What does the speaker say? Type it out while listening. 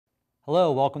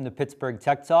Hello, welcome to Pittsburgh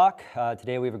Tech Talk.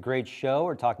 Today we have a great show.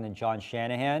 We're talking to Jon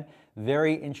Shanahan,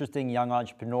 very interesting young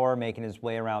entrepreneur making his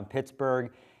way around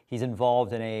Pittsburgh. He's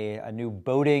involved in a new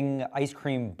boating, ice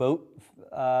cream boat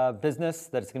business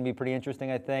that's going to be pretty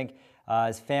interesting, I think.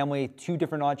 His family, two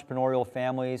different entrepreneurial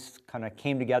families kind of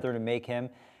came together to make him.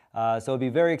 So it'll be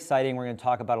very exciting. We're going to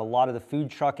talk about a lot of the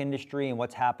food truck industry and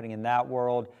what's happening in that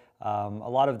world. A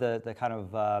lot of the kind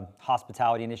of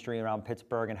hospitality industry around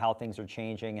Pittsburgh and how things are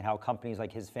changing and how companies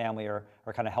like his family are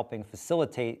kind of helping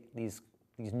facilitate these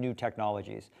new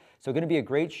technologies. So going to be a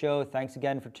great show. Thanks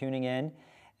again for tuning in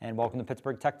and welcome to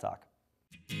Pittsburgh Tech Talk.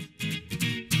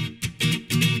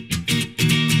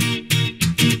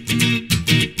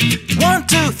 1,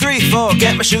 2, 3, 4,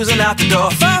 get my shoes and out the door.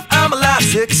 5, I'm alive.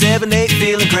 6, 7, 8,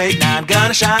 feeling great. 9,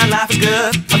 gonna shine, life is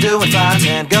good. I'm doing fine.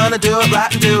 10, gonna do it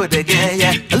right and do it again,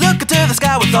 yeah. I look into the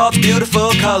sky with all the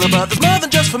beautiful color, but there's more than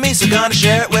just for me, so gonna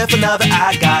share it with another.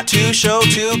 I got to show,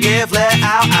 to give, let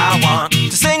out. I want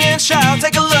to sing and shout.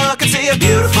 Take a look and see a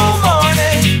beautiful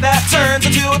morning that turns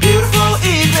into a beautiful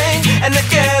evening, and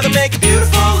together make a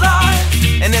beautiful life.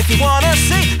 And if you wanna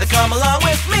see, then come along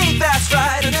with me, that's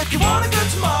right. And if you want a good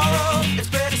tomorrow, it's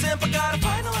pretty simple, gotta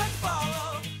find a light to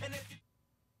follow.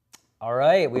 All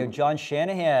right, we have Jon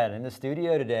Shanahan in the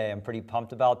studio today. I'm pretty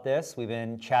pumped about this. We've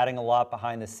been chatting a lot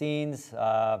behind the scenes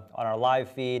on our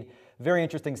live feed. Very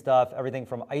interesting stuff, everything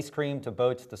from ice cream to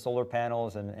boats to solar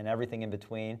panels and everything in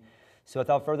between. So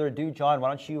without further ado, Jon, why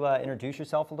don't you introduce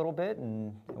yourself a little bit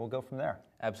and we'll go from there.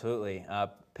 Absolutely.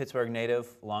 Pittsburgh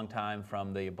native, long time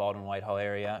from the Baldwin-Whitehall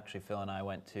area. Actually, Phil and I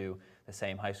went to the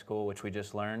same high school, which we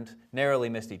just learned. Narrowly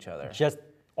missed each other. Just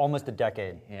almost a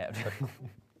decade. Yeah.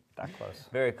 That close.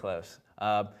 Very close.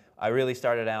 I really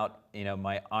started out,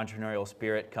 my entrepreneurial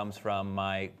spirit comes from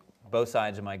both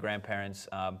sides of my grandparents.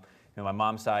 My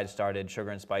mom's side started Sugar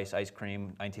and Spice Ice Cream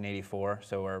 1984,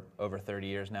 so we're over 30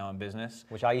 years now in business.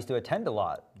 Which I used to attend a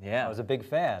lot. Yeah. I was a big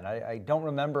fan. I don't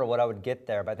remember what I would get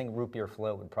there, but I think root beer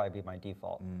float would probably be my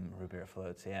default. Root beer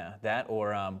floats, yeah. That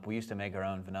or we used to make our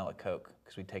own vanilla Coke,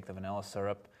 because we'd take the vanilla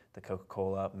syrup, the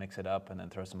Coca-Cola, mix it up, and then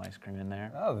throw some ice cream in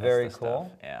there. Oh, very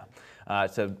cool. Stuff. Yeah.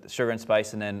 So Sugar and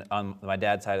Spice, and then on my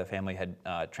dad's side of the family had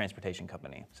a transportation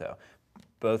company. So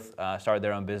both started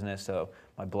their own business, so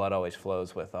my blood always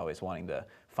flows with always wanting to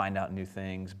find out new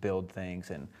things, build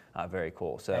things, and very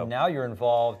cool. So. And now you're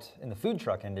involved in the food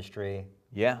truck industry.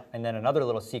 Yeah. And then another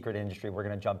little secret industry we're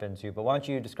going to jump into, but why don't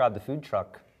you describe the food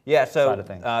truck side of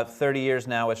things? 30 years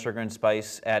now with Sugar and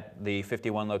Spice at the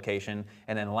 51 location,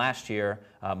 and then last year,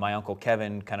 my uncle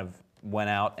Kevin kind of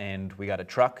went out and we got a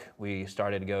truck. We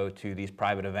started to go to these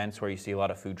private events where you see a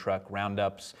lot of food truck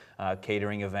roundups,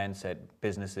 catering events at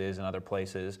businesses and other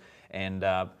places. And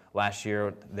last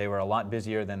year they were a lot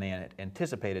busier than they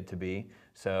anticipated to be.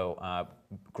 So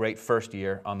great first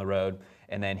year on the road.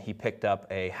 And then he picked up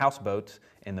a houseboat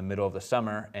in the middle of the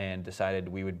summer and decided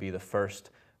we would be the first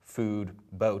food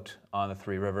boat on the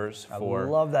Three Rivers for. I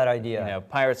love that idea.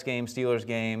 Pirates games, Steelers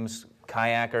games,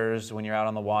 kayakers when you're out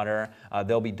on the water.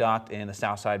 They'll be docked in the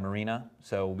Southside Marina,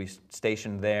 so we'll be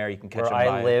stationed there. You can catch them where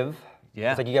I live.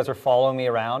 Yeah. It's like you guys are following me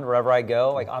around wherever I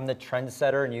go. Like I'm the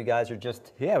trendsetter and you guys are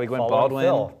just we went Baldwin,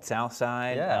 Phil.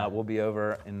 Southside. Yeah. We'll be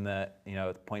over in the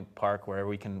Point Park wherever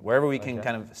we can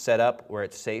kind of set up where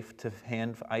it's safe to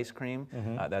hand ice cream.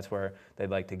 That's where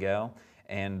they'd like to go.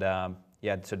 And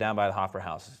so down by the Hoffer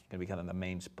House is going to be kind of the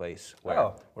main place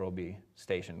where we'll be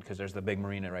stationed, because there's the big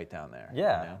marina right down there.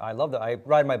 Yeah, I love that. I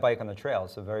ride my bike on the trail,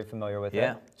 so very familiar with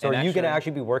it. So are you going to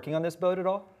actually be working on this boat at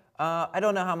all? I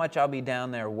don't know how much I'll be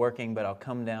down there working, but I'll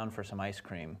come down for some ice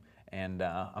cream, and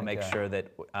I'll make sure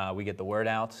that we get the word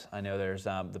out. I know there's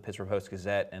the Pittsburgh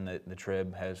Post-Gazette and the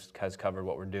Trib has covered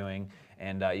what we're doing,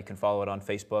 and you can follow it on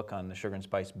Facebook on the Sugar and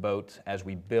Spice boat as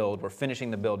we build. We're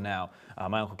finishing the build now.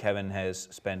 My Uncle Kevin has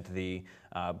spent the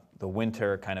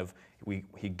winter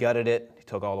he gutted it, he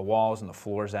took all the walls and the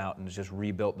floors out and has just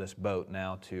rebuilt this boat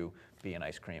now to be an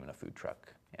ice cream and a food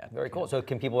truck. Yeah, very cool. So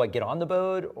can people get on the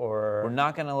boat, or? We're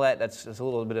not going to that's a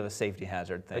little bit of a safety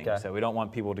hazard thing. Okay. So we don't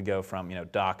want people to go from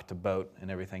dock to boat and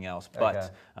everything else.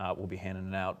 But we'll be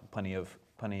handing out plenty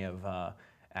of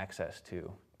access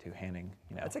to handing.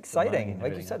 That's exciting.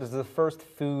 Like you said, this is the first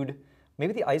food.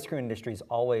 Maybe the ice cream industry is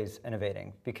always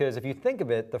innovating, because if you think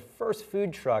of it, the first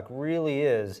food truck really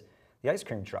is the ice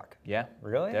cream truck. Yeah,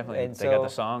 really? Definitely. They got the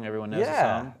song. Everyone knows the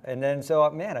song. And then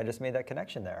I just made that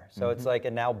connection there. So it's like,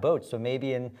 and now boats. So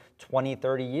maybe in 20,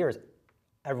 30 years,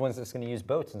 everyone's just going to use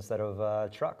boats instead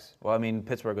of trucks. Well, I mean,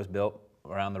 Pittsburgh was built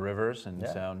around the rivers, and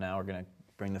so now we're going to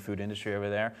bring the food industry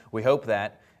over there. We hope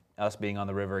that us being on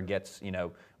the river gets,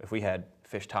 if we had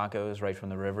fish tacos right from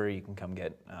the river. You can come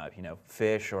get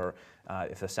fish, or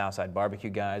if the Southside barbecue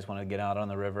guys want to get out on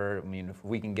the river. I mean, if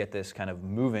we can get this kind of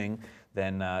moving,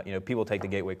 then people take the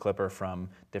Gateway Clipper from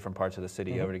different parts of the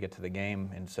city over to get to the game,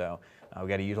 and so we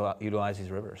got to utilize these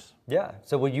rivers. Yeah.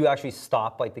 So would you actually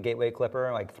stop like the Gateway Clipper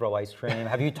and like throw ice cream?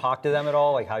 Have you talked to them at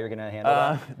all, like how you're going to handle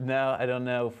that? No, I don't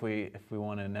know if we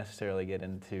want to necessarily get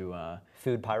into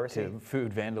Food piracy,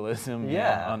 food vandalism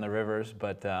on the rivers.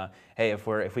 But hey,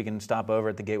 if we can stop over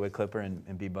at the Gateway Clipper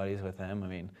and be buddies with them, I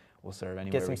mean, we'll serve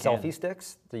anywhere we can. Get some selfie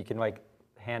sticks that you can like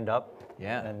hand up.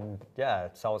 Yeah. And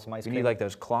sell some ice cream. You need like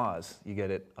those claws. You get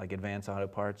it like Advanced Auto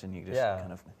Parts, and you just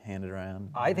kind of hand it around.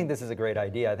 I think this is a great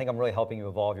idea. I think I'm really helping you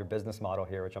evolve your business model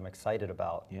here, which I'm excited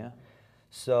about. Yeah.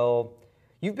 So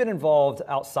you've been involved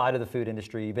outside of the food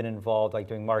industry. You've been involved like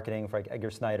doing marketing for like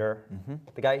Edgar Snyder.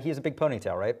 The guy, he has a big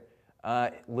ponytail, right?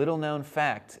 Little known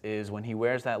fact is when he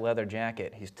wears that leather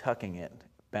jacket, he's tucking it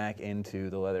back into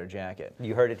the leather jacket.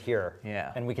 You heard it here.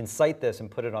 Yeah. And we can cite this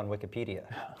and put it on Wikipedia.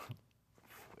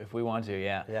 If we want to,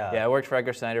 yeah. Yeah. I worked for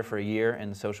Edgar Snyder for a year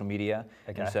in social media.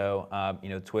 Okay. And so,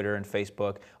 Twitter and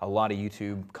Facebook, a lot of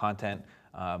YouTube content.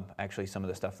 Actually, some of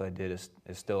the stuff that I did is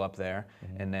still up there.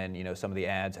 And then, some of the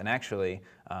ads. And actually,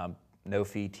 No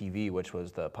Fee TV, which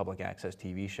was the public access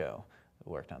TV show,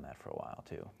 worked on that for a while,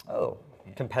 too. Oh,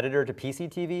 competitor to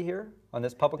PCTV here on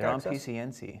this public They're access? on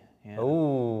PCNC. Yeah.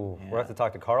 Oh, we'll have to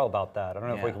talk to Carl about that. I don't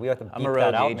know if we have to beep I'm a rogue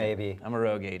that out agent. maybe. I'm a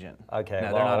rogue agent. Okay,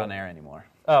 No, they're not on air anymore.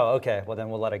 Oh, okay. Well, then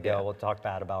we'll let it go. Yeah. We'll talk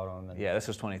bad about them. And... Yeah, this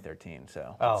was 2013,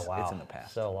 so it's in the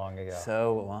past. So long ago.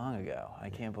 So long ago. I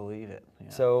can't believe it. Yeah.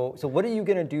 So what are you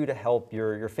going to do to help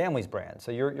your family's brand?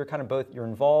 So you're kind of both, you're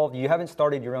involved. You haven't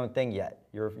started your own thing yet.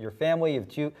 Your family,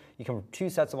 you come from two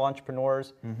sets of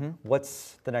entrepreneurs.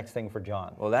 What's the next thing for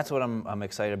Jon? Well, that's what I'm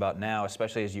excited about now,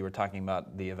 especially as you were talking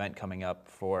about the event coming up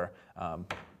for,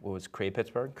 what was Create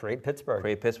Pittsburgh? Create Pittsburgh.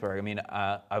 Create Pittsburgh. I mean,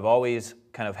 I've always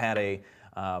kind of had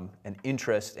an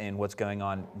interest in what's going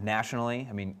on nationally.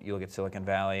 I mean, you look at Silicon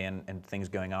Valley and things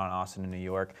going on in Austin and New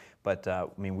York, but I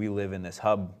mean, we live in this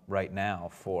hub right now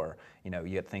for, you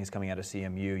get things coming out of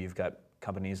CMU. You've got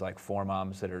companies like Four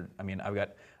Moms that are, I mean,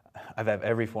 I've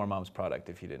every Four Moms product,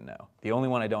 if you didn't know. The only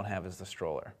one I don't have is the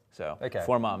stroller. So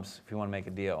Four Moms, if you want to make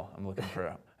a deal, I'm looking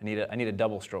for I need a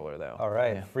double stroller though. All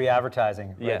right, free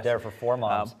advertising right there for Four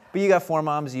Moms. But you got Four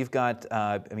Moms, you've got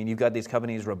you've got these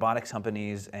companies, robotics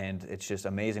companies, and it's just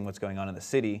amazing what's going on in the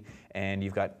city. And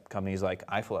you've got companies like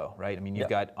iFlow, right? I mean, you've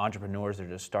got entrepreneurs that are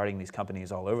just starting these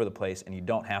companies all over the place, and you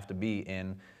don't have to be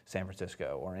in San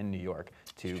Francisco or in New York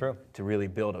to really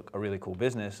build a really cool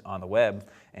business on the web.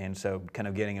 And so kind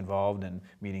of getting involved and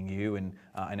meeting you, and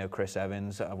I know Chris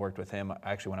Evans, I worked with him.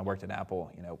 Actually, when I worked at Apple,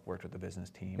 worked with the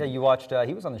business team. Yeah, you watched,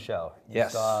 he was on the show. You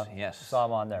yes. saw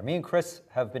him on there. Me and Chris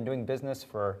have been doing business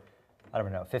for, I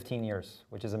don't know, 15 years,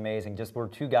 which is amazing. Just we're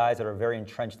two guys that are very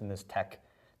entrenched in this tech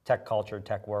culture,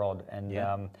 tech world. And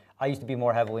I used to be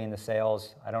more heavily into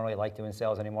sales. I don't really like doing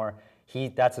sales anymore.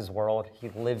 That's his world. He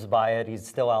lives by it. He's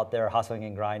still out there hustling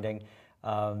and grinding.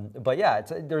 But yeah,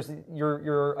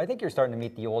 I think you're starting to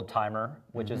meet the old timer,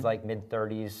 which is like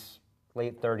mid-30s,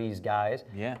 late 30s guys.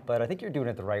 Yeah. But I think you're doing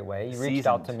it the right way. You reached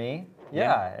out to me.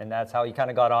 Yeah, and that's how you kind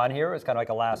of got on here. It was kind of like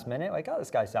a last minute, like, oh,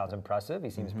 this guy sounds impressive. He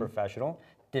seems professional.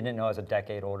 Didn't know I was a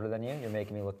decade older than you. You're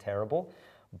making me look terrible.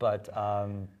 But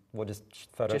we'll just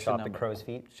Photoshop the crow's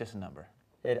feet. It's just a number.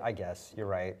 I guess, you're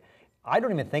right. I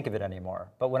don't even think of it anymore.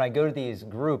 But when I go to these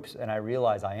groups and I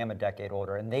realize I am a decade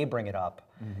older and they bring it up,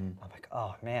 I'm like,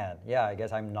 oh man, yeah, I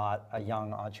guess I'm not a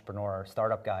young entrepreneur,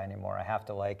 startup guy anymore. I have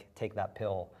to like take that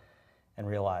pill and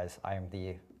realize I am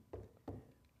the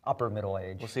upper middle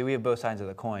age. Well, see, we have both sides of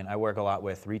the coin. I work a lot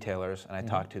with retailers, and I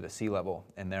talk to the C-level,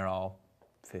 and they're all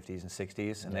 50s and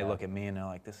 60s, and they look at me and they're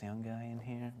like, this young guy in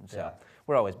here? And so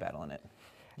we're always battling it.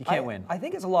 You can't win. I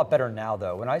think it's a lot better now,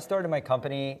 though. When I started my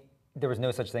company, there was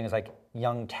no such thing as like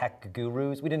young tech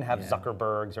gurus. We didn't have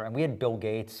Zuckerbergs, and we had Bill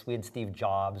Gates, we had Steve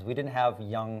Jobs. We didn't have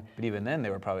young. But even then, they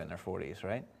were probably in their 40s,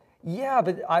 right? Yeah,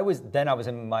 but I was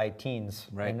in my teens,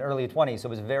 in early 20s, so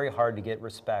it was very hard to get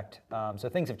respect. So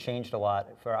things have changed a lot.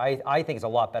 I think it's a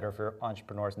lot better for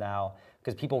entrepreneurs now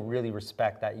because people really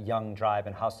respect that young drive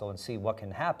and hustle and see what can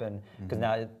happen. Because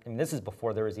now, I mean, this is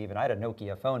before there was even, I had a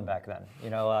Nokia phone back then.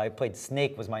 I played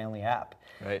Snake was my only app.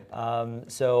 Right.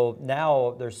 So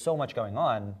now there's so much going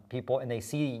on. People, and they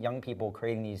see young people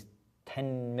creating these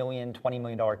 $10 million, $20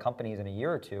 million companies in a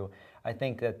year or two. I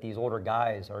think that these older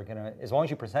guys are gonna, as long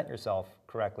as you present yourself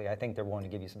correctly, I think they're willing to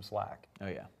give you some slack. Oh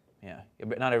yeah, yeah.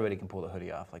 But not everybody can pull the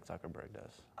hoodie off like Zuckerberg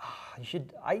does. You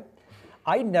should.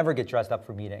 I never get dressed up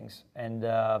for meetings, and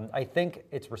I think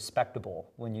it's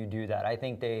respectable when you do that. I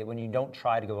think when you don't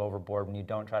try to go overboard, when you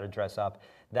don't try to dress up,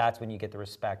 that's when you get the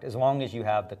respect. As long as you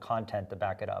have the content to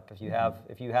back it up. If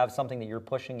you have something that you're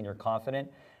pushing and you're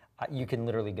confident, you can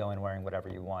literally go in wearing whatever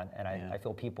you want, and I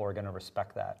feel people are going to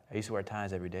respect that. I used to wear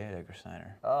ties every day at Edgar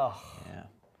Snyder. Oh.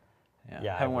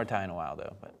 Yeah. Haven't worn a tie in a while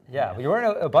though, but yeah. But you're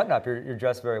wearing a button-up. You're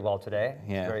dressed very well today.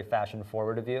 Yeah. It's very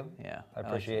fashion-forward of you. Yeah. I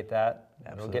appreciate that.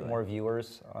 Absolutely. It'll get more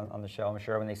viewers on the show, I'm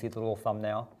sure, when they see the little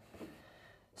thumbnail.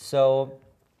 So,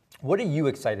 what are you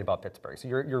excited about Pittsburgh? So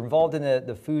you're involved in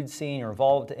the food scene, you're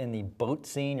involved in the boat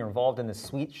scene, you're involved in the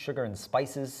sweet sugar and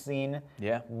spices scene.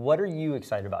 Yeah. What are you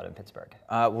excited about in Pittsburgh?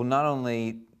 Well, not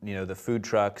only the food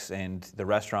trucks and the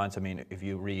restaurants. I mean, if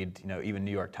you read, even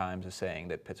New York Times is saying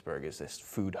that Pittsburgh is this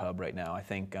food hub right now. I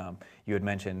think you had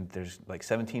mentioned there's like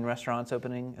 17 restaurants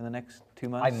opening in the next 2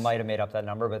 months. I might have made up that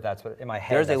number, but that's what in my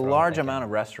head. There's a large amount of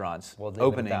restaurants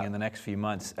opening that. in the next few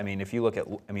months. I mean, if you look at,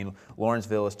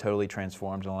 Lawrenceville is totally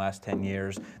transformed in the last 10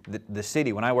 years. The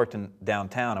city, when I worked in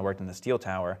downtown, I worked in the Steel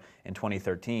Tower in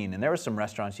 2013, and there were some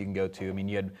restaurants you can go to. I mean,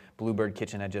 you had Bluebird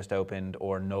Kitchen had just opened,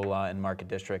 or NOLA in Market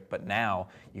District, but now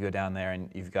you go down there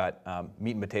and you've got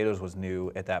Meat and Potatoes was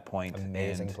new at that point.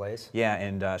 Amazing place. Yeah,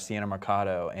 and Siena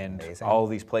Mercado, and Amazing. all of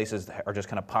these places are just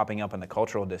kind of popping up in the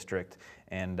cultural district,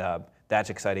 and that's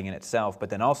exciting in itself. But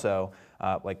then also,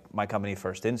 like my company,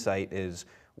 First Insight, is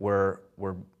we're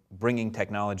bringing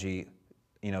technology,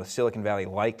 Silicon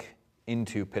Valley-like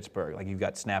into Pittsburgh. Like you've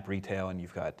got Snap Retail, and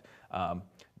you've got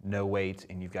No Wait,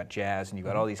 and you've got Jazz, and you've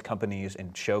got all these companies,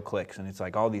 and ShowClicks, and it's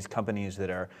like all these companies that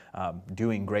are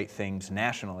doing great things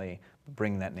nationally,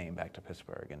 bring that name back to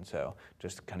Pittsburgh. And so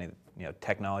just kind of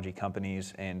technology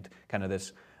companies and kind of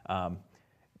this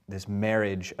this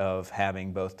marriage of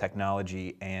having both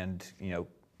technology and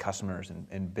customers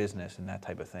and business and that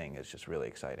type of thing is just really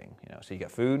exciting. So you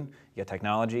got food, you got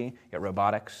technology, you got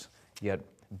robotics, you got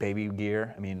baby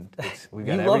gear. I mean, we've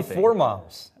got everything. You love Four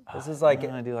Moms. This is like.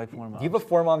 I do like Four Moms. Do you have a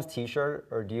Four Moms T-shirt,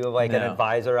 or do you have like an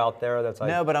advisor out there that's like?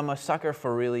 No, but I'm a sucker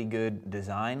for really good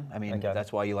design. I mean, Okay.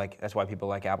 that's why people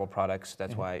like Apple products.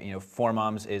 That's why Four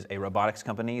Moms is a robotics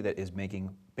company that is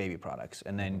making baby products,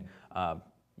 and then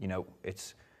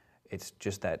it's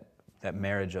just that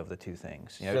marriage of the two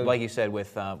things. So, like you said,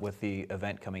 with the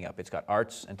event coming up, it's got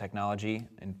arts and technology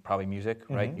and probably music,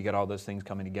 right? You got all those things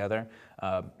coming together.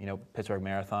 Pittsburgh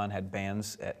Marathon had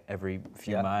bands at every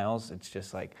few miles. It's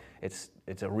just like it's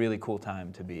a really cool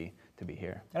time to be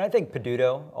here. And I think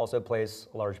Peduto also plays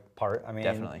a large part. I mean,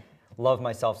 Definitely. Love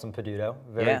myself some Peduto.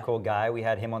 Very cool guy. We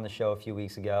had him on the show a few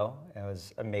weeks ago. It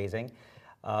was amazing.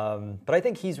 But I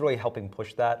think he's really helping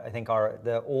push that. I think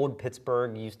the old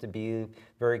Pittsburgh used to be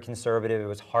very conservative. It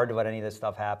was hard to let any of this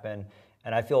stuff happen.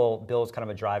 And I feel Bill's kind of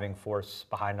a driving force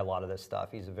behind a lot of this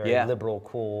stuff. He's a very liberal,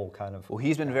 cool kind of. Well,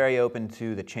 he's been very open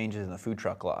to the changes in the food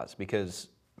truck laws because,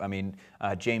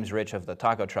 James Rich of the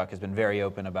taco truck has been very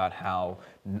open about how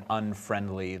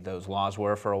unfriendly those laws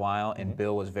were for a while, and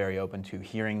Bill was very open to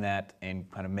hearing that and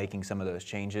kind of making some of those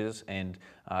changes. And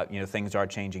things are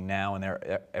changing now, and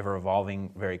they're ever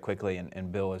evolving very quickly.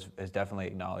 And Bill has definitely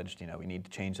acknowledged, we need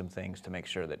to change some things to make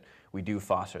sure that we do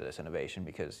foster this innovation,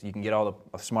 because you can get all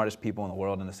the smartest people in the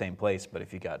world in the same place, but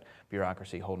if you got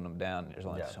bureaucracy holding them down, there's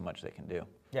only so much they can do.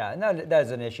 Yeah, and that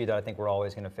is an issue that I think we're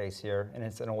always going to face here, and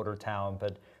it's an older town,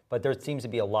 but there seems to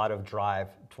be a lot of drive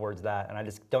towards that, and I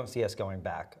just don't see us going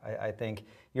back. I think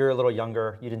you're a little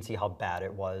younger, you didn't see how bad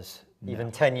it was.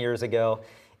 Even 10 years ago,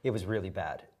 it was really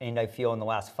bad. And I feel in the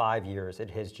last 5 years,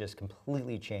 it has just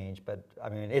completely changed. But I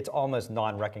mean, it's almost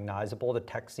non-recognizable, the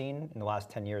tech scene in the last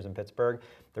 10 years in Pittsburgh.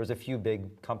 There's a few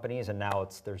big companies, and now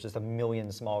there's just a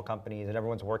million small companies, and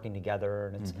everyone's working together,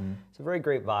 and it's a very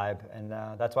great vibe. And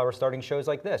that's why we're starting shows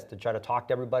like this, to try to talk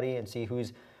to everybody and see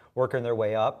who's working their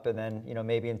way up. And then,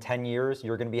 maybe in 10 years,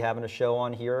 you're gonna be having a show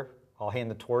on here. I'll hand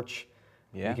the torch.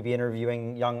 Yeah. You could be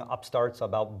interviewing young upstarts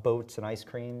about boats and ice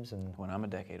creams. And when I'm a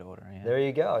decade older, There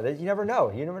you go. You never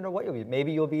know. You never know what you'll be.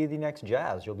 Maybe you'll be the next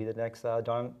Jazz. You'll be the next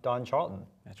Don Charlton.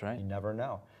 That's right. You never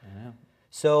know. I know.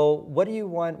 So what do you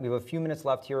want? We have a few minutes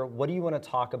left here. What do you want to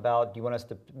talk about? What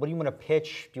do you want to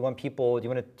pitch? Do you want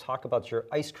to talk about your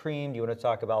ice cream? Do you want to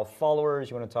talk about followers?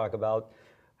 Do you want to talk about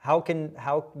what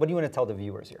do you want to tell the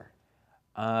viewers here?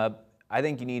 I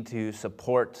think you need to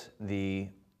support the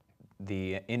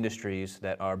industries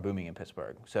that are booming in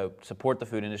Pittsburgh. So support the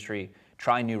food industry,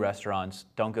 try new restaurants.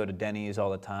 Don't go to Denny's all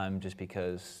the time just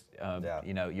because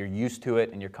you know, you're used to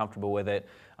it and you're comfortable with it.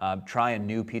 Try a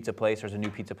new pizza place. There's a new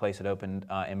pizza place that opened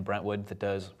in Brentwood that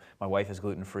does, my wife is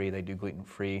gluten-free, they do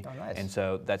gluten-free. Oh, nice. And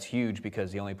so that's huge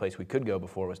because the only place we could go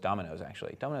before was Domino's,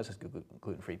 actually. Domino's has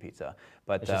gluten-free pizza.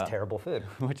 But, it's just terrible food.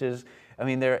 Which is, I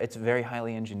mean, it's very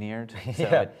highly engineered, so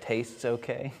it tastes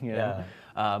okay, you know?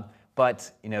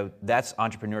 But, you know, that's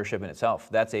entrepreneurship in itself.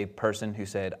 That's a person who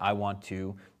said, I want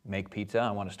to make pizza,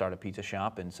 I want to start a pizza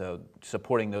shop, and so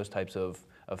supporting those types of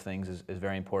things is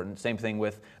very important. Same thing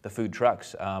with the food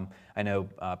trucks. I know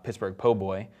Pittsburgh Po'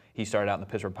 Boy, he started out in the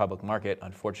Pittsburgh Public Market.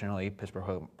 Unfortunately,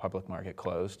 Pittsburgh Public Market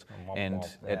closed, and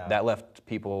that left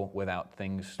people without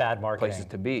things, bad marketing. places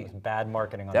to be. It was bad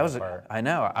marketing on that was, part. I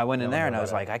know. I went in there and I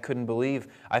was like, I couldn't believe.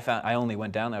 I only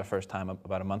went down there the first time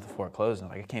about a month before it closed, and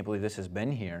I was like, I can't believe this has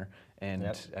been here, and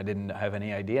I didn't have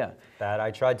any idea. I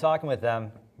tried talking with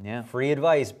them. Yeah. Free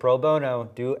advice, pro bono,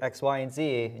 do X, Y, and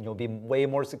Z, and you'll be way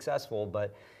more successful,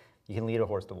 but you can lead a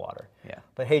horse to water. Yeah.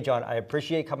 But hey, Jon, I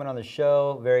appreciate coming on the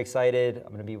show. Very excited. I'm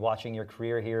going to be watching your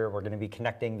career here. We're going to be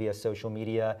connecting via social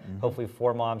media. Hopefully,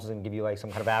 Four Moms is going to give you like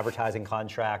some kind of advertising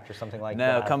contract or something like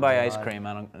that. No, come buy ice cream.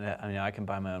 I can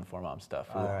buy my own Four Mom stuff.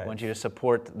 I want you to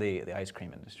support the ice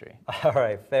cream industry. All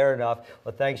right, fair enough.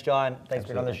 Well, thanks, Jon. Thanks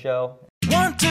for being on the show.